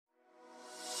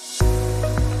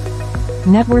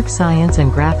Network science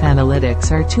and graph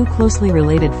analytics are two closely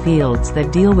related fields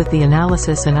that deal with the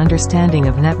analysis and understanding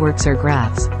of networks or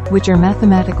graphs, which are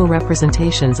mathematical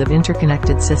representations of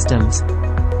interconnected systems.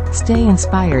 Stay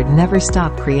inspired, never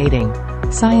stop creating.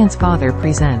 Science Father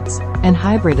presents an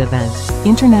hybrid event,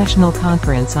 International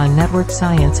Conference on Network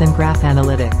Science and Graph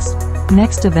Analytics.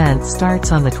 Next event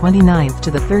starts on the 29th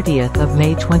to the 30th of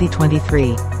May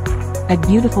 2023. At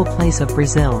beautiful place of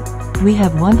Brazil. We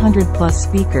have 100 plus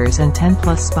speakers and 10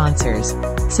 plus sponsors.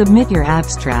 Submit your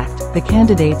abstract. The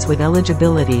candidates with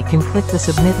eligibility can click the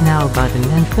Submit Now button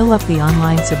and fill up the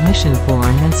online submission form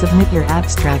and submit your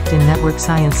abstract in Network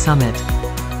Science Summit.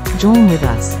 Join with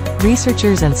us.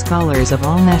 Researchers and scholars of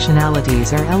all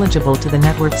nationalities are eligible to the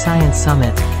Network Science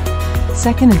Summit.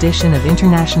 Second edition of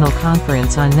International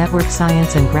Conference on Network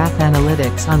Science and Graph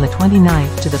Analytics on the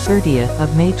 29th to the 30th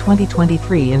of May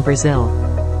 2023 in Brazil.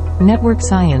 Network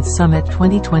Science Summit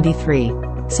 2023.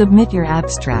 Submit your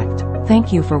abstract.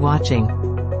 Thank you for watching.